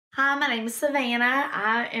Hi, my name is Savannah.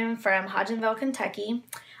 I am from Hodgenville, Kentucky.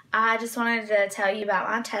 I just wanted to tell you about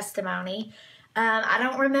my testimony. I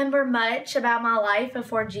don't remember much about my life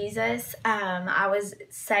before Jesus. I was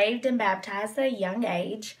saved and baptized at a young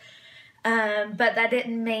age, but that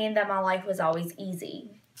didn't mean that my life was always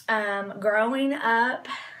easy. Growing up,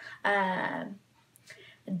 I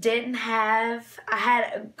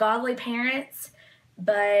had godly parents,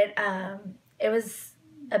 but it was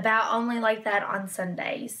about only like that on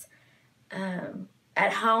Sundays.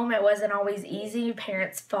 At home, it wasn't always easy.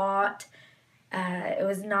 Parents fought. It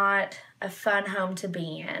was not a fun home to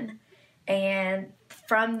be in. And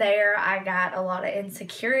from there, I got a lot of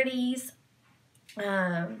insecurities,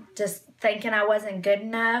 just thinking I wasn't good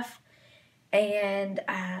enough. And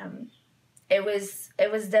it was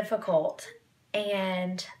difficult.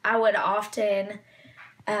 And I would often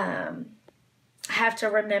have to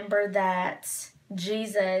remember that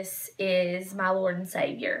Jesus is my Lord and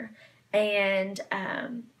Savior. And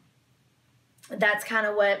that's kind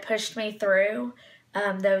of what pushed me through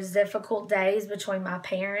those difficult days between my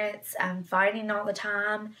parents, fighting all the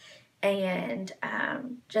time, and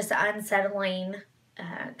just an unsettling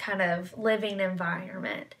kind of living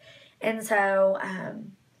environment. And so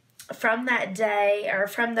from that day, or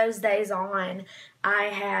from those days on, I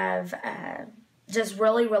have just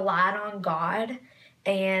really relied on God,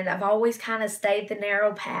 and I've always kind of stayed the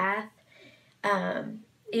narrow path.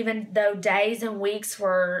 Even though days and weeks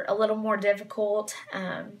were a little more difficult,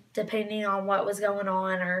 depending on what was going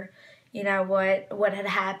on, or what had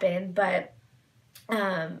happened. But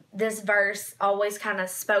this verse always kind of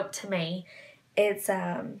spoke to me. It's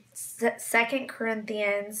 2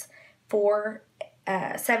 Corinthians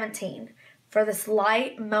 4:17. For this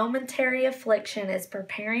light momentary affliction is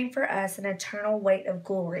preparing for us an eternal weight of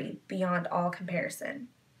glory beyond all comparison.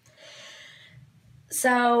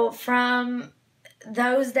 So from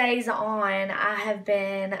those days on, I have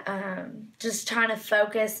been just trying to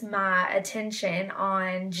focus my attention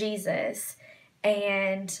on Jesus,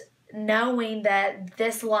 and knowing that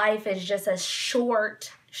this life is just a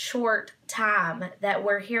short time that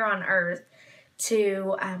we're here on earth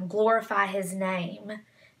to glorify His name.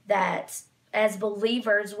 That as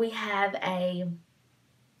believers, we have a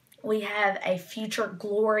future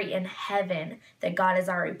glory in heaven that God has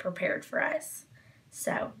already prepared for us.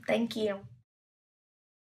 So, thank you.